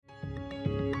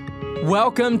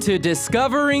Welcome to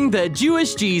Discovering the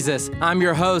Jewish Jesus. I'm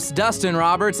your host, Dustin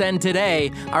Roberts, and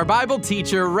today, our Bible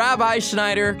teacher, Rabbi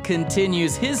Schneider,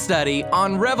 continues his study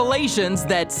on revelations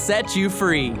that set you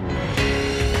free.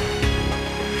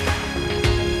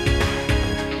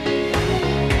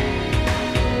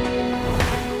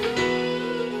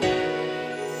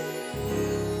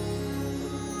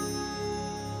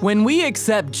 When we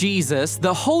accept Jesus,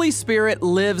 the Holy Spirit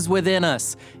lives within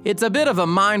us. It's a bit of a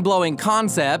mind-blowing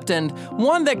concept and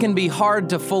one that can be hard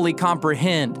to fully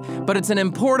comprehend, but it's an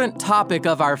important topic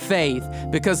of our faith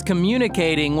because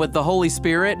communicating with the Holy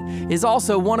Spirit is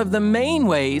also one of the main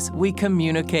ways we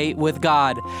communicate with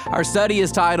God. Our study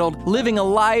is titled, Living a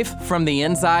Life from the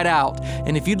Inside Out.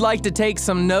 And if you'd like to take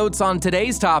some notes on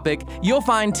today's topic, you'll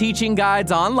find teaching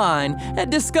guides online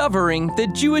at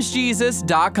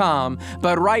discoveringthejewishjesus.com.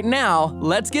 But right now,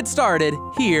 let's get started.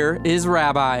 Here is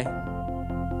Rabbi.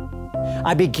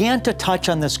 I began to touch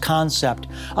on this concept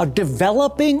of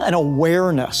developing an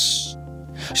awareness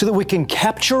so that we can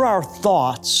capture our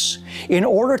thoughts in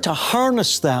order to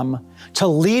harness them to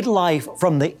lead life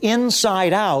from the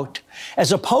inside out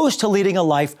as opposed to leading a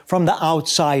life from the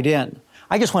outside in.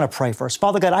 I just want to pray first.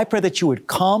 Father God, I pray that you would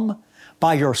come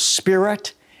by your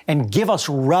Spirit and give us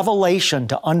revelation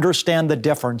to understand the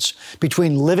difference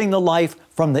between living the life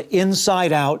from the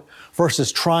inside out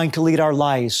versus trying to lead our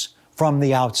lives from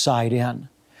the outside in.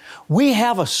 We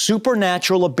have a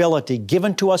supernatural ability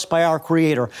given to us by our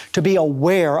Creator to be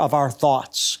aware of our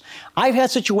thoughts. I've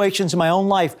had situations in my own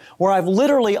life where I've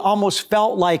literally almost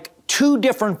felt like two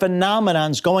different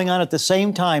phenomenons going on at the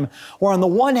same time, where on the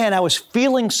one hand, I was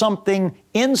feeling something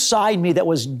inside me that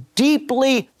was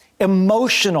deeply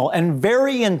emotional and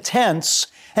very intense,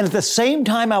 and at the same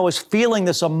time I was feeling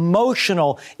this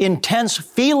emotional, intense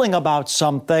feeling about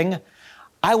something,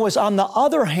 I was, on the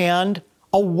other hand,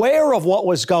 aware of what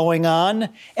was going on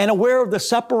and aware of the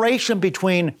separation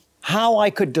between how I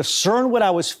could discern what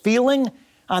I was feeling,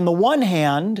 on the one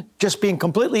hand, just being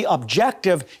completely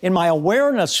objective in my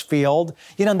awareness field,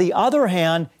 yet on the other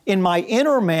hand, in my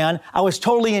inner man, I was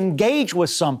totally engaged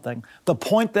with something. The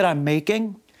point that I'm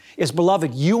making is,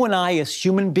 beloved, you and I as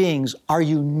human beings are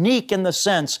unique in the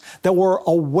sense that we're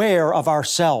aware of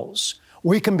ourselves.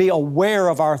 We can be aware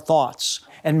of our thoughts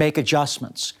and make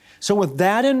adjustments. So with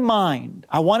that in mind,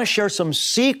 I want to share some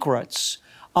secrets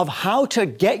of how to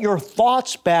get your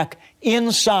thoughts back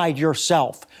inside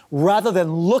yourself, rather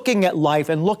than looking at life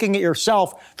and looking at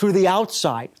yourself through the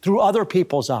outside, through other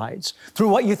people's eyes, through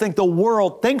what you think the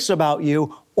world thinks about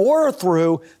you, or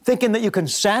through thinking that you can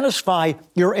satisfy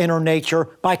your inner nature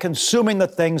by consuming the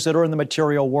things that are in the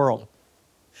material world.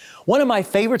 One of my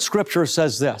favorite scriptures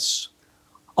says this: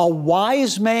 a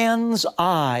wise man's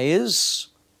eyes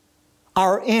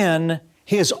are in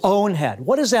his own head.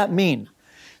 What does that mean?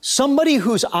 Somebody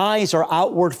whose eyes are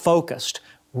outward focused,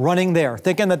 running there,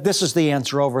 thinking that this is the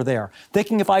answer over there,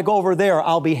 thinking if I go over there,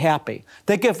 I'll be happy,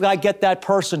 thinking if I get that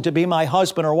person to be my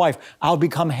husband or wife, I'll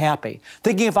become happy,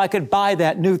 thinking if I could buy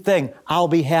that new thing, I'll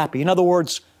be happy. In other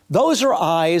words, those are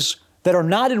eyes that are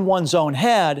not in one's own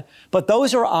head, but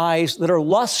those are eyes that are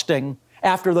lusting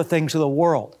after the things of the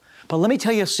world. But let me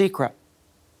tell you a secret.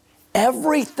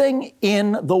 Everything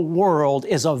in the world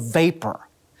is a vapor.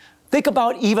 Think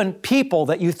about even people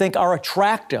that you think are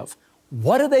attractive.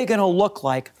 What are they going to look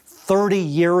like 30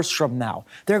 years from now?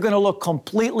 They're going to look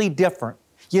completely different.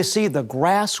 You see, the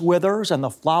grass withers and the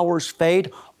flowers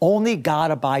fade. Only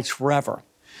God abides forever.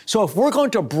 So if we're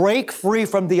going to break free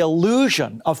from the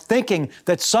illusion of thinking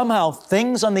that somehow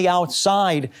things on the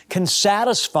outside can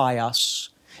satisfy us,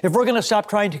 if we're going to stop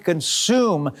trying to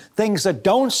consume things that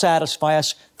don't satisfy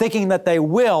us, thinking that they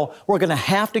will, we're going to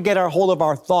have to get our hold of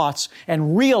our thoughts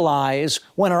and realize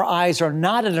when our eyes are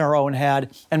not in our own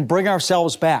head and bring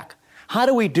ourselves back. How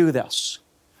do we do this?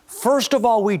 First of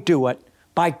all, we do it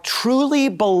by truly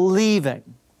believing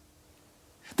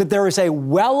that there is a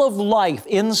well of life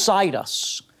inside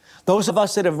us. Those of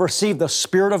us that have received the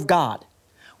Spirit of God,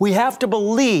 we have to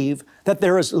believe that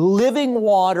there is living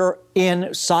water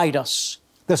inside us.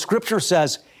 The scripture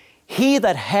says, he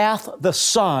that hath the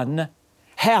Son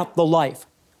hath the life.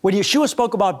 When Yeshua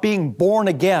spoke about being born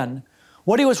again,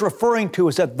 what he was referring to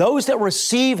is that those that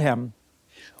receive him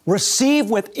receive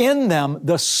within them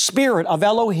the Spirit of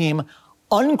Elohim,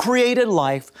 uncreated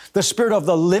life, the Spirit of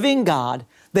the living God,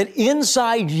 that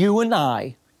inside you and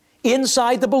I,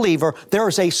 inside the believer, there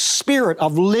is a spirit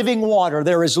of living water.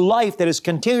 There is life that is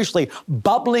continuously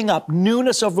bubbling up,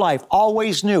 newness of life,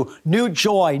 always new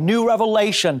joy, new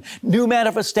revelation, new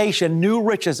manifestation, new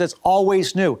riches. It's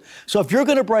always new. So if you're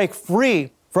going to break free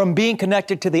from being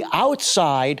connected to the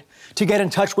outside to get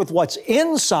in touch with what's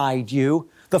inside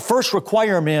you, the first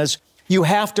requirement is You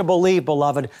have to believe,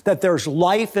 beloved, that there's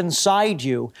life inside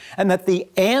you and that the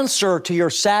answer to your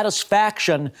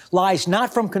satisfaction lies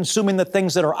not from consuming the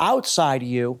things that are outside of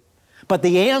you, but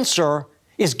the answer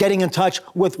is getting in touch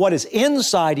with what is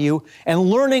inside you and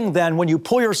learning then, when you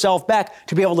pull yourself back,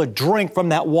 to be able to drink from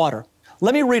that water.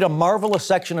 Let me read a marvelous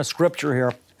section of Scripture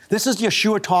here. This is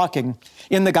Yeshua talking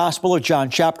in the Gospel of John,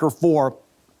 chapter 4,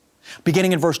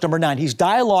 beginning in verse number 9. He's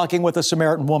dialoguing with a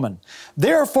Samaritan woman.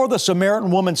 Therefore the Samaritan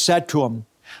woman said to him,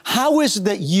 how is it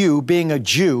that you, being a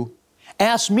Jew,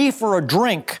 ask me for a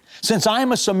drink, since I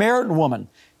am a Samaritan woman?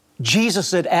 Jesus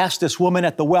had asked this woman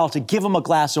at the well to give him a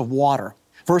glass of water.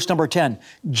 Verse number 10,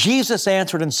 Jesus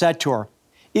answered and said to her,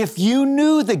 if you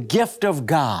knew the gift of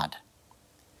God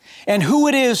and who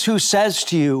it is who says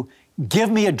to you, give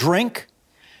me a drink,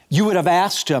 you would have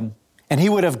asked him and he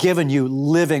would have given you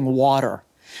living water.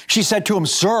 She said to him,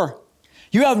 sir,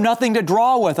 you have nothing to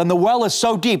draw with, and the well is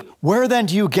so deep. Where then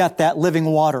do you get that living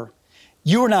water?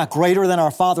 You are not greater than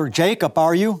our father Jacob,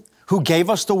 are you, who gave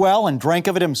us the well and drank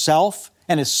of it himself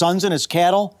and his sons and his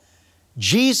cattle?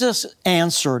 Jesus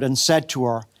answered and said to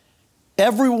her,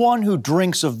 everyone who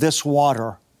drinks of this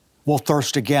water will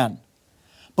thirst again.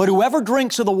 But whoever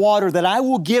drinks of the water that I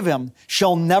will give him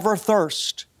shall never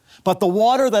thirst. But the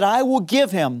water that I will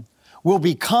give him will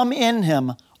become in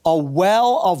him a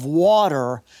well of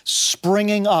water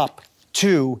springing up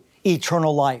to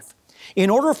eternal life. In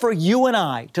order for you and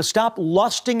I to stop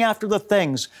lusting after the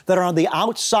things that are on the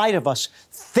outside of us,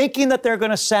 thinking that they're going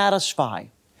to satisfy,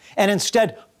 and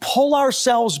instead pull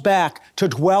ourselves back to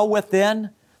dwell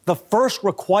within, the first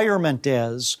requirement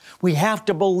is we have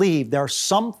to believe there's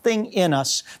something in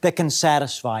us that can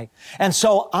satisfy. And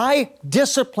so I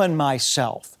discipline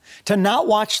myself to not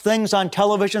watch things on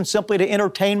television simply to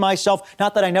entertain myself.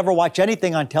 Not that I never watch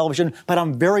anything on television, but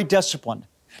I'm very disciplined.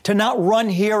 To not run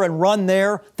here and run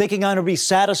there, thinking I'm going to be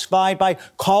satisfied by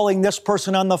calling this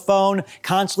person on the phone,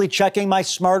 constantly checking my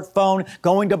smartphone,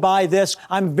 going to buy this.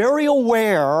 I'm very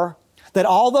aware that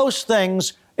all those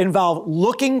things involve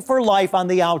looking for life on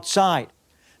the outside,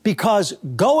 because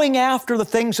going after the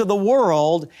things of the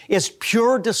world is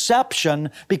pure deception,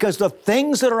 because the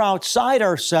things that are outside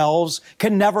ourselves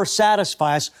can never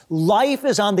satisfy us. Life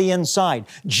is on the inside.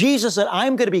 Jesus said,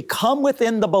 I'm going to become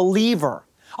within the believer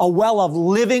a well of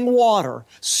living water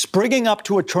springing up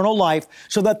to eternal life,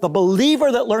 so that the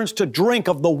believer that learns to drink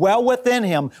of the well within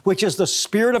him, which is the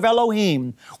Spirit of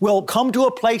Elohim, will come to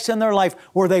a place in their life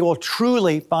where they will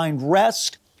truly find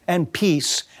rest and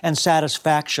peace and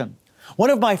satisfaction. One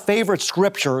of my favorite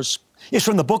scriptures is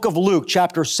from the book of Luke,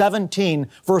 chapter 17,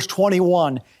 verse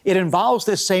 21. It involves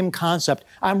this same concept.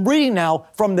 I'm reading now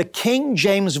from the King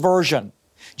James Version.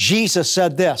 Jesus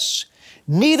said this,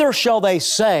 neither shall they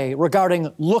say,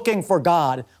 regarding looking for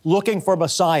God, looking for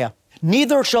Messiah,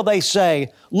 neither shall they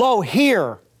say, lo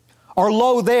here, or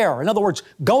lo there. In other words,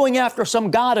 going after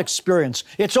some God experience.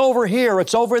 It's over here,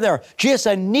 it's over there. Jesus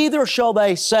said, neither shall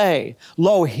they say,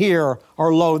 lo here,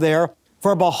 or lo there.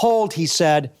 For behold, he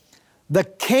said, the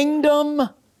kingdom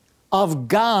of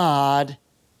God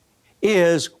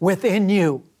is within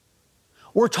you.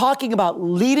 We're talking about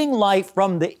leading life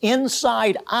from the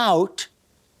inside out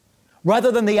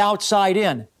rather than the outside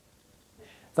in.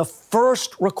 The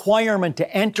first requirement to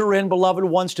enter in, beloved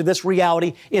ones, to this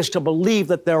reality is to believe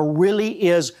that there really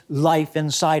is life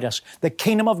inside us. The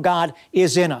kingdom of God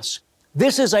is in us.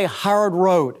 This is a hard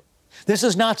road. This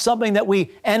is not something that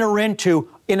we enter into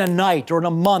in a night or in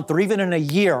a month or even in a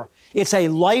year. It's a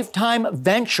lifetime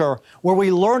venture where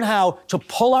we learn how to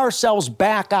pull ourselves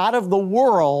back out of the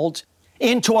world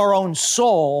into our own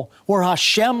soul, where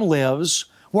Hashem lives,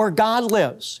 where God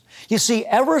lives. You see,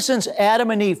 ever since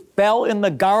Adam and Eve fell in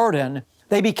the garden,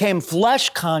 they became flesh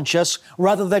conscious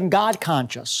rather than God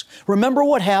conscious. Remember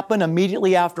what happened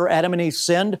immediately after Adam and Eve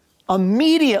sinned?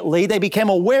 Immediately, they became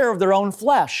aware of their own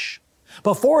flesh.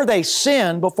 Before they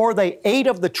sinned, before they ate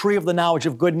of the tree of the knowledge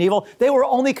of good and evil, they were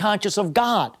only conscious of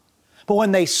God. But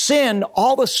when they sinned,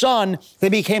 all of a sudden, they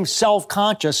became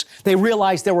self-conscious. They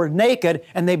realized they were naked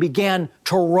and they began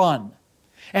to run.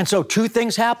 And so two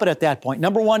things happened at that point.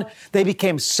 Number one, they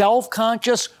became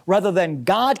self-conscious rather than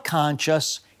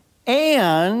God-conscious,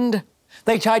 and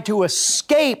they tried to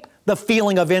escape the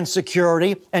feeling of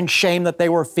insecurity and shame that they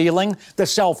were feeling, the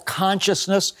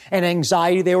self-consciousness and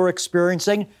anxiety they were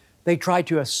experiencing. They tried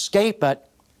to escape it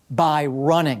by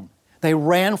running. They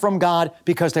ran from God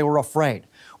because they were afraid.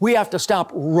 We have to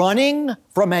stop running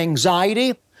from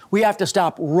anxiety. We have to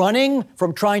stop running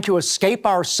from trying to escape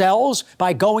ourselves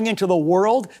by going into the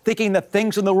world, thinking that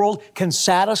things in the world can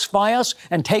satisfy us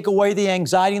and take away the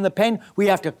anxiety and the pain. We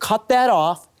have to cut that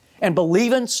off and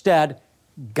believe instead,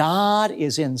 God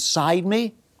is inside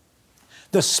me.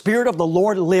 The Spirit of the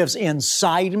Lord lives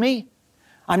inside me.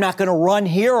 I'm not going to run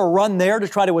here or run there to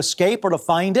try to escape or to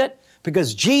find it,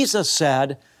 because Jesus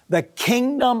said, the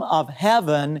kingdom of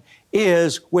heaven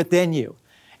is within you.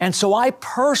 And so I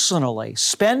personally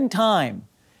spend time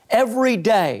every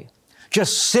day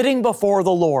just sitting before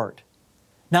the Lord,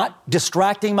 not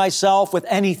distracting myself with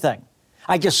anything.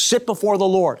 I just sit before the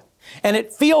Lord. And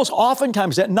it feels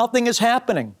oftentimes that nothing is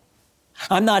happening.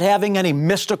 I'm not having any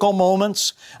mystical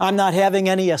moments. I'm not having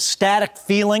any ecstatic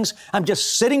feelings. I'm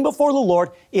just sitting before the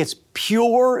Lord. It's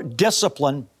pure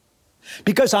discipline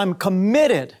because I'm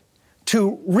committed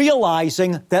to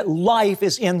realizing that life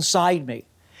is inside me.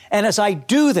 And as I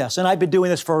do this, and I've been doing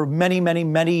this for many, many,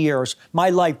 many years, my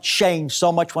life changed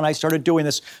so much when I started doing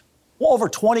this over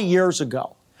 20 years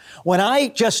ago. When I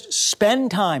just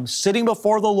spend time sitting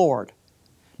before the Lord,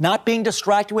 not being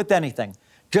distracted with anything,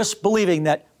 just believing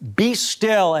that be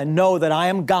still and know that I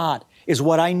am God is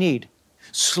what I need.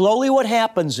 Slowly what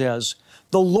happens is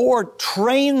the Lord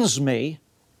trains me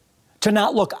to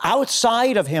not look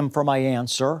outside of Him for my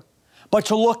answer, but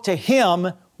to look to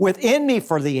Him within me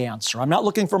for the answer. I'm not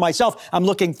looking for myself. I'm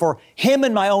looking for Him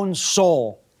in my own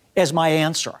soul as my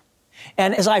answer.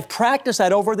 And as I've practiced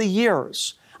that over the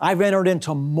years, I've entered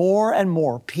into more and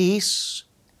more peace,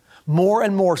 more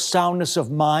and more soundness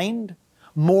of mind,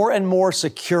 more and more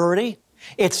security.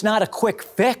 It's not a quick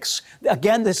fix.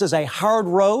 Again, this is a hard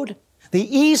road.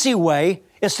 The easy way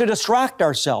is to distract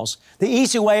ourselves. The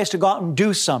easy way is to go out and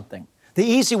do something. The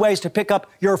easy way is to pick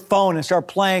up your phone and start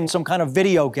playing some kind of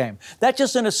video game. That's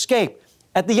just an escape.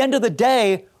 At the end of the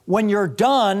day, when you're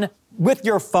done with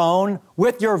your phone,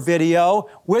 with your video,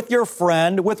 with your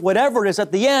friend, with whatever it is,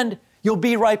 at the end, you'll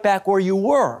be right back where you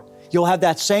were. You'll have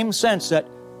that same sense that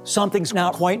something's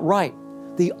not quite right.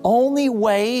 The only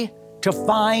way to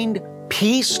find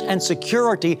peace and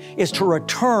security is to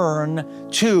return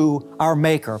to our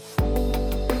Maker.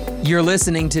 You're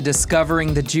listening to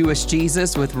Discovering the Jewish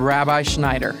Jesus with Rabbi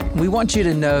Schneider. We want you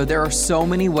to know there are so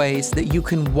many ways that you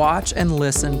can watch and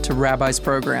listen to Rabbi's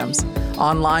programs.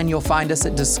 Online, you'll find us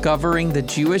at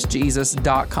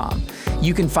discoveringthejewishjesus.com.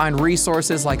 You can find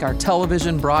resources like our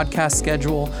television broadcast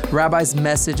schedule, Rabbi's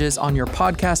messages on your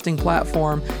podcasting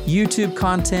platform, YouTube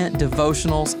content,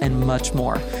 devotionals, and much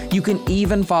more. You can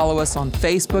even follow us on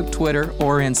Facebook, Twitter,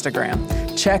 or Instagram.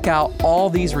 Check out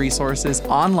all these resources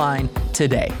online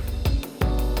today.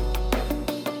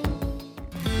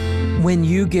 When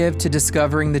you give to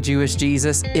Discovering the Jewish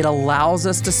Jesus, it allows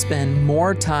us to spend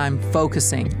more time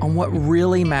focusing on what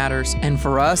really matters. And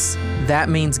for us, that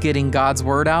means getting God's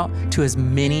Word out to as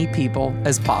many people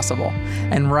as possible.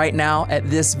 And right now, at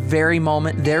this very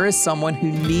moment, there is someone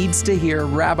who needs to hear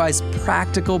Rabbi's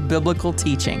practical biblical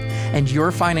teaching, and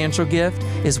your financial gift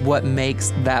is what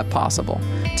makes that possible.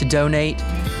 To donate,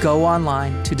 go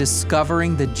online to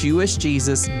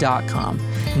discoveringthejewishjesus.com.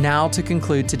 Now to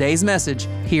conclude today's message,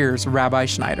 here's Rabbi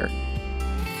Schneider.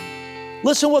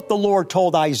 Listen what the Lord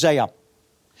told Isaiah.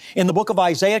 In the book of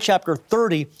Isaiah chapter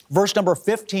 30, verse number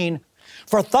 15,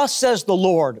 "For thus says the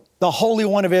Lord, the Holy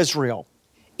One of Israel,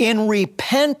 in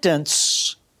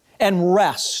repentance and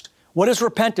rest." What does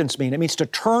repentance mean? It means to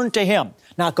turn to Him,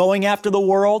 not going after the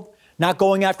world, not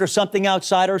going after something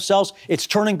outside ourselves. It's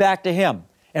turning back to Him.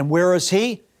 And where is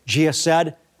He? Jesus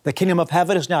said, the kingdom of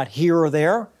heaven is not here or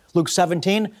there. Luke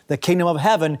 17, the kingdom of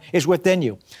heaven is within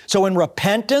you. So in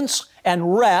repentance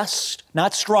and rest,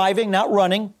 not striving, not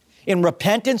running, in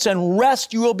repentance and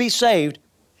rest you will be saved.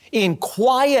 In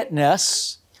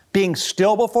quietness, being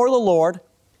still before the Lord.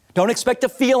 Don't expect to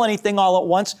feel anything all at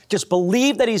once. Just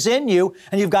believe that He's in you,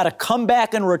 and you've got to come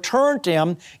back and return to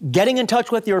Him, getting in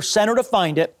touch with your center to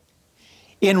find it.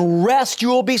 In rest you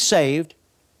will be saved.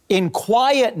 In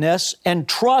quietness and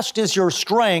trust is your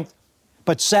strength.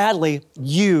 But sadly,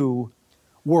 you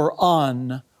were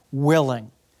unwilling.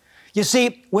 You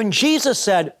see, when Jesus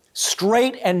said,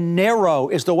 straight and narrow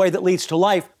is the way that leads to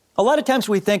life, a lot of times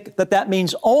we think that that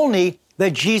means only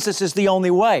that Jesus is the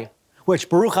only way, which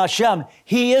Baruch Hashem,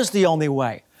 He is the only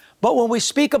way. But when we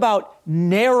speak about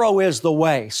narrow is the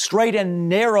way, straight and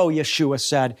narrow, Yeshua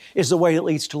said, is the way that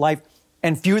leads to life,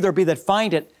 and few there be that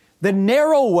find it, the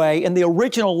narrow way in the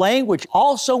original language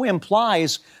also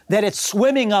implies that it's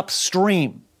swimming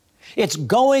upstream. It's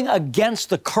going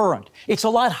against the current. It's a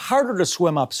lot harder to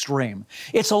swim upstream.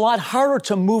 It's a lot harder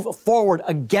to move forward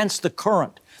against the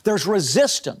current. There's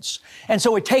resistance. And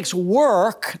so it takes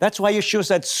work. That's why Yeshua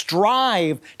said,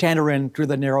 strive to enter in through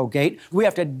the narrow gate. We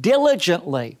have to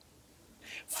diligently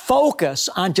focus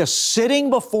on just sitting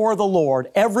before the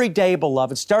Lord every day,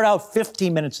 beloved. Start out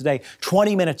 15 minutes a day,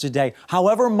 20 minutes a day.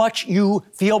 However much you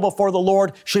feel before the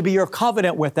Lord should be your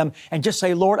covenant with Him. And just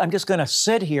say, Lord, I'm just going to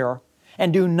sit here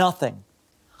and do nothing.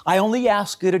 I only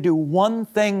ask you to do one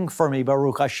thing for me,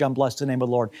 Baruch Hashem, bless the name of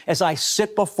the Lord, as I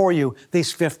sit before you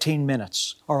these 15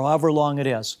 minutes, or however long it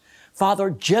is.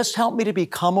 Father, just help me to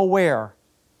become aware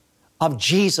of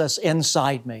Jesus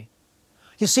inside me.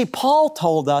 You see, Paul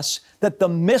told us that the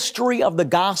mystery of the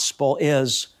gospel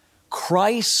is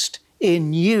Christ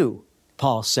in you,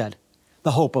 Paul said,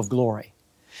 the hope of glory.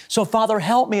 So, Father,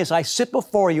 help me as I sit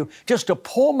before you just to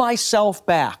pull myself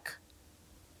back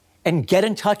and get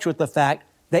in touch with the fact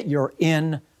that you're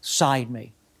inside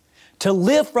me. To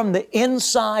live from the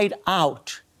inside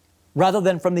out rather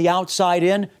than from the outside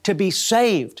in, to be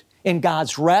saved in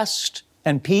God's rest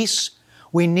and peace,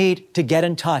 we need to get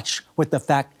in touch with the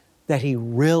fact that He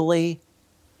really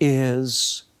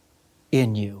is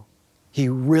in you. He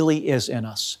really is in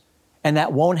us. And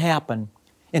that won't happen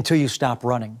until you stop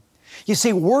running. You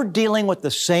see, we're dealing with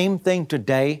the same thing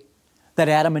today that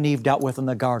Adam and Eve dealt with in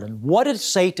the garden. What did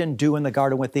Satan do in the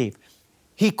garden with Eve?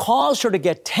 He caused her to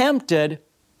get tempted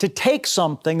to take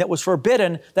something that was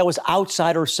forbidden that was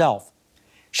outside herself.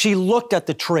 She looked at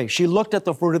the tree. She looked at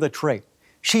the fruit of the tree.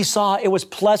 She saw it was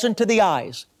pleasant to the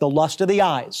eyes, the lust of the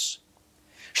eyes.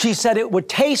 She said it would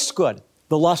taste good,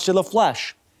 the lust of the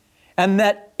flesh, and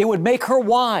that it would make her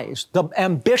wise, the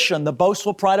ambition, the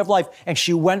boastful pride of life. And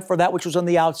she went for that which was on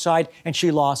the outside, and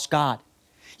she lost God.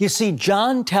 You see,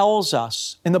 John tells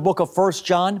us in the book of 1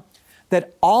 John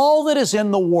that all that is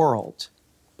in the world,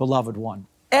 beloved one,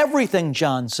 everything,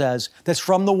 John says, that's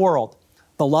from the world,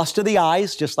 the lust of the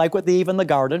eyes, just like with Eve in the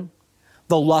garden,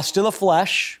 the lust of the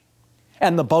flesh,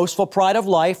 and the boastful pride of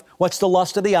life. What's the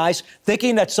lust of the eyes?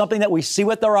 Thinking that something that we see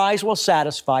with our eyes will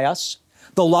satisfy us.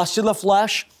 The lust of the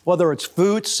flesh, whether it's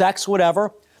food, sex,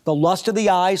 whatever, the lust of the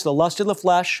eyes, the lust of the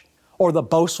flesh, or the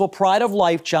boastful pride of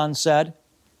life, John said,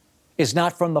 is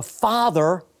not from the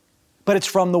Father, but it's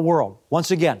from the world. Once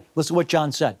again, listen to what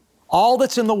John said. All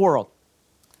that's in the world,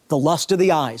 the lust of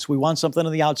the eyes, we want something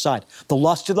on the outside, the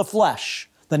lust of the flesh,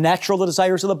 the natural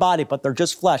desires of the body, but they're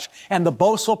just flesh, and the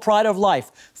boastful pride of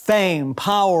life, fame,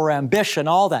 power, ambition,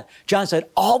 all that. John said,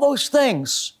 all those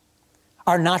things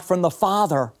are not from the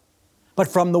Father, but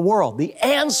from the world. The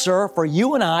answer for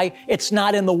you and I, it's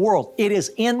not in the world. It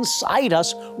is inside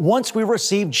us once we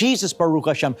receive Jesus, Baruch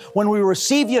Hashem. When we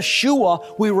receive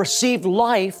Yeshua, we receive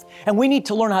life, and we need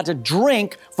to learn how to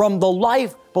drink from the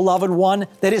life, beloved one,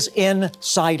 that is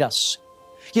inside us.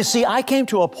 You see, I came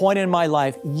to a point in my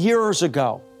life years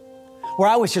ago where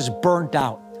I was just burnt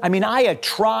out. I mean, I had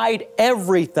tried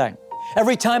everything.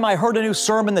 Every time I heard a new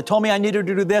sermon that told me I needed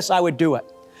to do this, I would do it.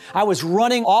 I was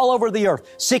running all over the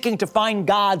earth, seeking to find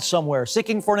God somewhere,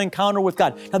 seeking for an encounter with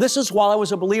God. Now, this is while I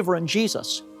was a believer in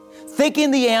Jesus,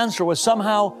 thinking the answer was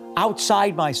somehow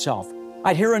outside myself.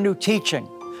 I'd hear a new teaching.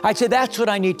 I'd say, that's what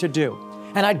I need to do.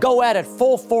 And I'd go at it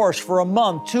full force for a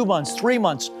month, 2 months, 3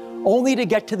 months, only to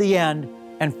get to the end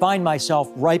and find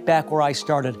myself right back where I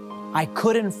started. I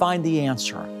couldn't find the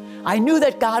answer. I knew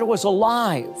that God was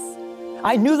alive.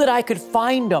 I knew that I could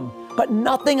find Him, but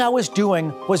nothing I was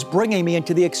doing was bringing me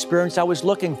into the experience I was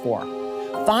looking for.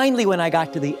 Finally, when I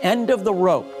got to the end of the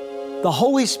rope, the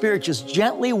Holy Spirit just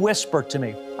gently whispered to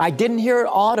me. I didn't hear it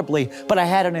audibly, but I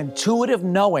had an intuitive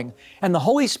knowing. And the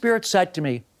Holy Spirit said to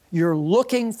me, you're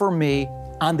looking for me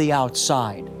on the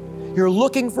outside. You're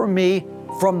looking for me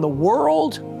from the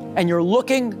world, and you're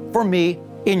looking for me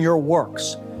in your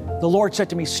works. The Lord said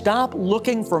to me, stop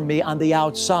looking for me on the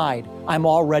outside. I'm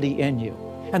already in you.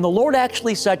 And the Lord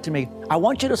actually said to me, I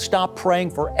want you to stop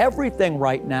praying for everything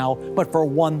right now, but for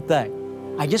one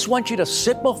thing. I just want you to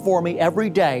sit before me every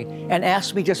day and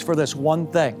ask me just for this one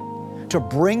thing, to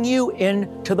bring you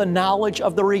into the knowledge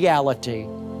of the reality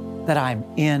that I'm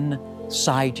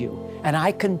inside you. And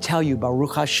I can tell you,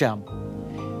 Baruch Hashem,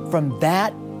 from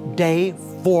that day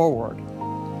forward,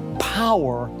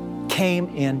 power came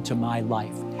into my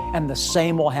life. And the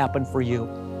same will happen for you.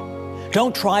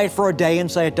 Don't try it for a day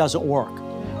and say it doesn't work.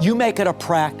 You make it a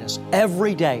practice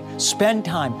every day. Spend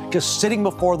time just sitting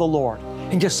before the Lord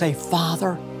and just say,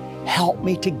 Father, help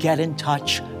me to get in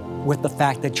touch with the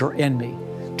fact that you're in me.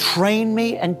 Train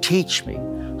me and teach me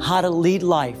how to lead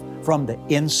life from the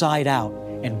inside out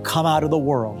and come out of the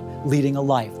world leading a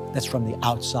life that's from the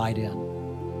outside in.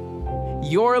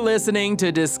 You're listening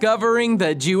to Discovering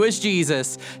the Jewish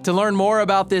Jesus. To learn more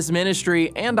about this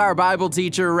ministry and our Bible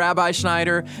teacher, Rabbi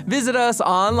Schneider, visit us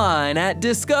online at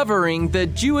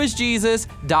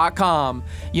discoveringthejewishjesus.com.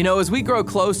 You know, as we grow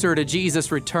closer to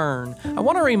Jesus' return, I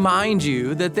want to remind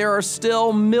you that there are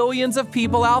still millions of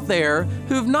people out there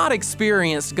who've not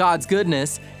experienced God's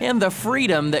goodness and the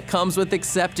freedom that comes with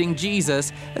accepting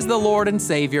Jesus as the Lord and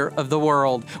Savior of the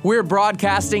world. We're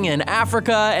broadcasting in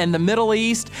Africa and the Middle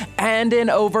East and and in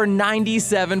over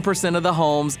 97% of the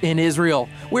homes in Israel.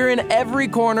 We're in every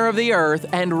corner of the earth,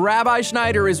 and Rabbi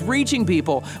Schneider is reaching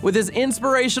people with his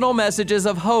inspirational messages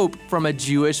of hope from a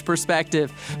Jewish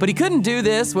perspective. But he couldn't do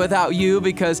this without you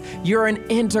because you're an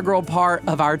integral part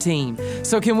of our team.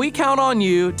 So can we count on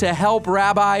you to help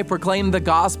Rabbi proclaim the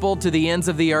gospel to the ends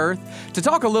of the earth? To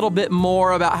talk a little bit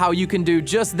more about how you can do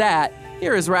just that,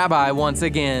 here is Rabbi once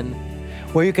again.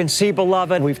 Well, you can see,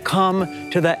 beloved, we've come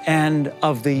to the end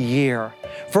of the year.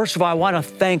 First of all, I want to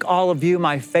thank all of you,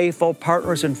 my faithful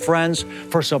partners and friends,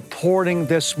 for supporting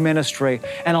this ministry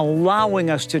and allowing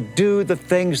us to do the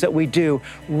things that we do,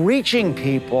 reaching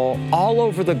people all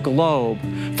over the globe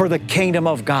for the kingdom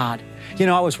of God. You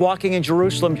know, I was walking in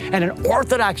Jerusalem and an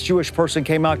Orthodox Jewish person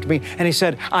came out to me and he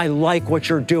said, "I like what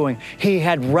you're doing." He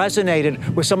had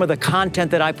resonated with some of the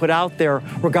content that I put out there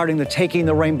regarding the Taking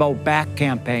the Rainbow Back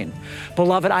campaign.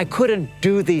 Beloved, I couldn't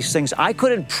do these things. I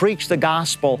couldn't preach the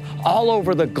gospel all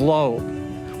over the globe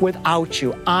without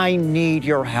you. I need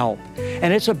your help.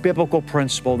 And it's a biblical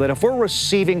principle that if we're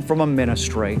receiving from a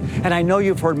ministry, and I know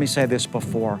you've heard me say this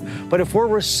before, but if we're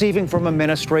receiving from a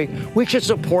ministry, we should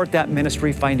support that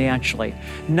ministry financially.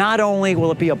 Not only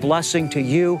will it be a blessing to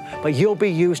you, but you'll be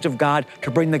used of God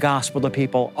to bring the gospel to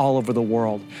people all over the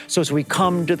world. So as we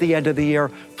come to the end of the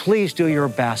year, please do your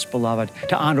best, beloved,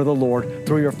 to honor the Lord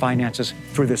through your finances,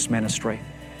 through this ministry.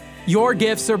 Your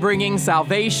gifts are bringing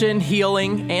salvation,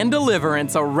 healing, and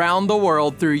deliverance around the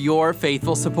world through your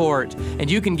faithful support. And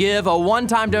you can give a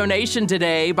one-time donation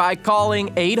today by calling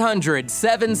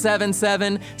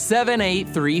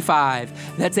 800-777-7835.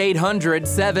 That's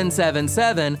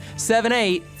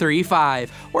 800-777-7835.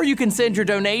 Or you can send your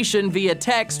donation via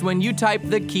text when you type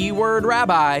the keyword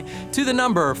Rabbi to the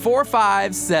number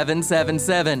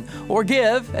 45777, or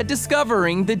give at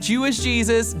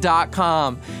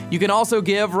discoveringthejewishjesus.com. You can also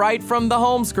give right from the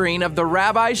home screen of the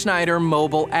Rabbi Schneider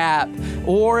mobile app.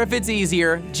 Or if it's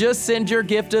easier, just send your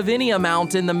gift of any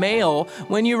amount in the mail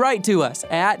when you write to us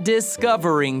at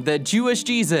Discovering the Jewish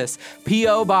Jesus,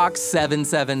 P.O. Box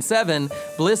 777,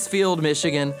 Blissfield,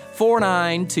 Michigan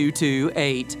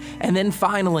 49228. And then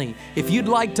finally, if you'd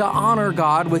like to honor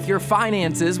God with your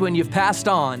finances when you've passed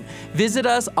on, visit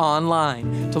us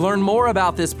online. To learn more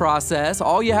about this process,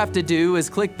 all you have to do is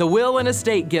click the Will and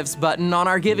Estate Gifts button on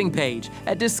our giving page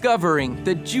at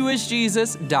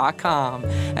discoveringthejewishjesus.com.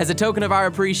 As a token of our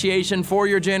appreciation for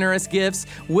your generous gifts,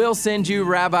 we'll send you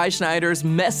Rabbi Schneider's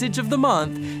Message of the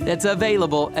Month that's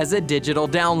available as a digital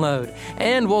download.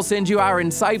 And we'll send you our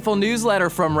insightful newsletter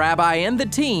from Rabbi and the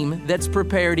team that's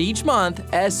prepared each month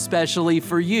especially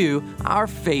for you, our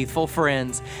faithful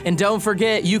friends. And don't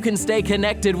forget, you can stay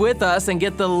connected with us and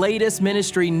get the latest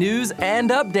ministry news and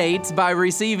updates by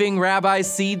receiving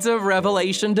Rabbi's Seeds of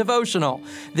Revelation devotional.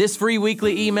 This free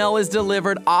weekly email is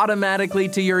delivered automatically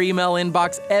to your email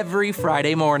inbox every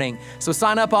Friday morning. So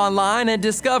sign up online at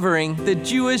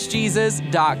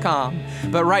discoveringthejewishjesus.com.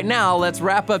 But right now, let's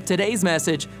wrap up today's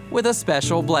message with a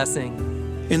special blessing.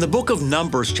 In the book of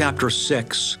Numbers, chapter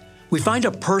 6, we find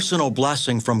a personal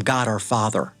blessing from God our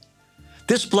Father.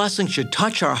 This blessing should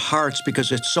touch our hearts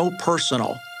because it's so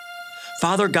personal.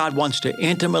 Father God wants to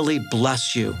intimately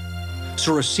bless you.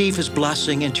 So receive His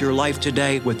blessing into your life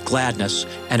today with gladness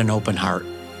and an open heart.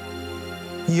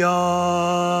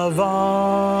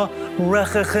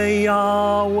 Yavarechech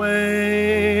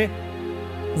Yahweh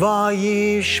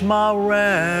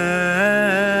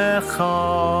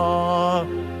vayishmarecha.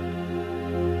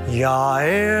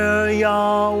 Ya'er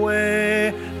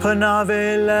Yahweh panav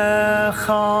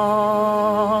elecha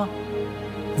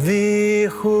vichunecha.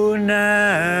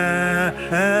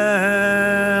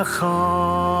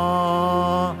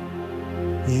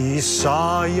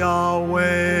 Yisa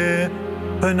Yahweh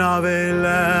panav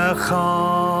elecha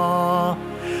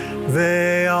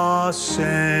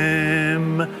ve'asem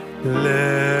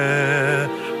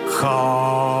lecha.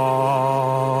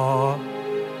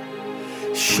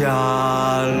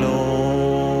 Shalom.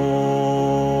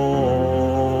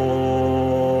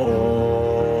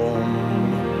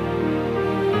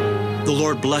 The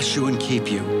Lord bless you and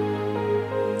keep you.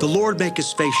 The Lord make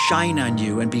His face shine on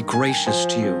you and be gracious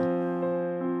to you.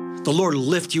 The Lord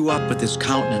lift you up with His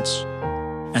countenance,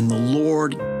 and the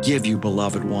Lord give you,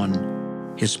 beloved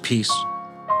one, His peace.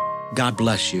 God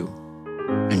bless you,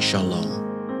 and shalom.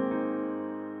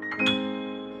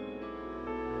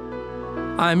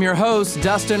 I'm your host,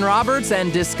 Dustin Roberts,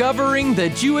 and Discovering the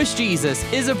Jewish Jesus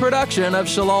is a production of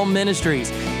Shalom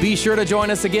Ministries. Be sure to join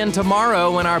us again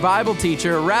tomorrow when our Bible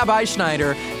teacher, Rabbi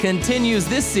Schneider, continues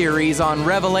this series on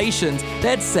revelations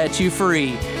that set you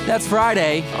free. That's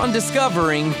Friday on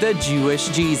Discovering the Jewish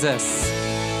Jesus.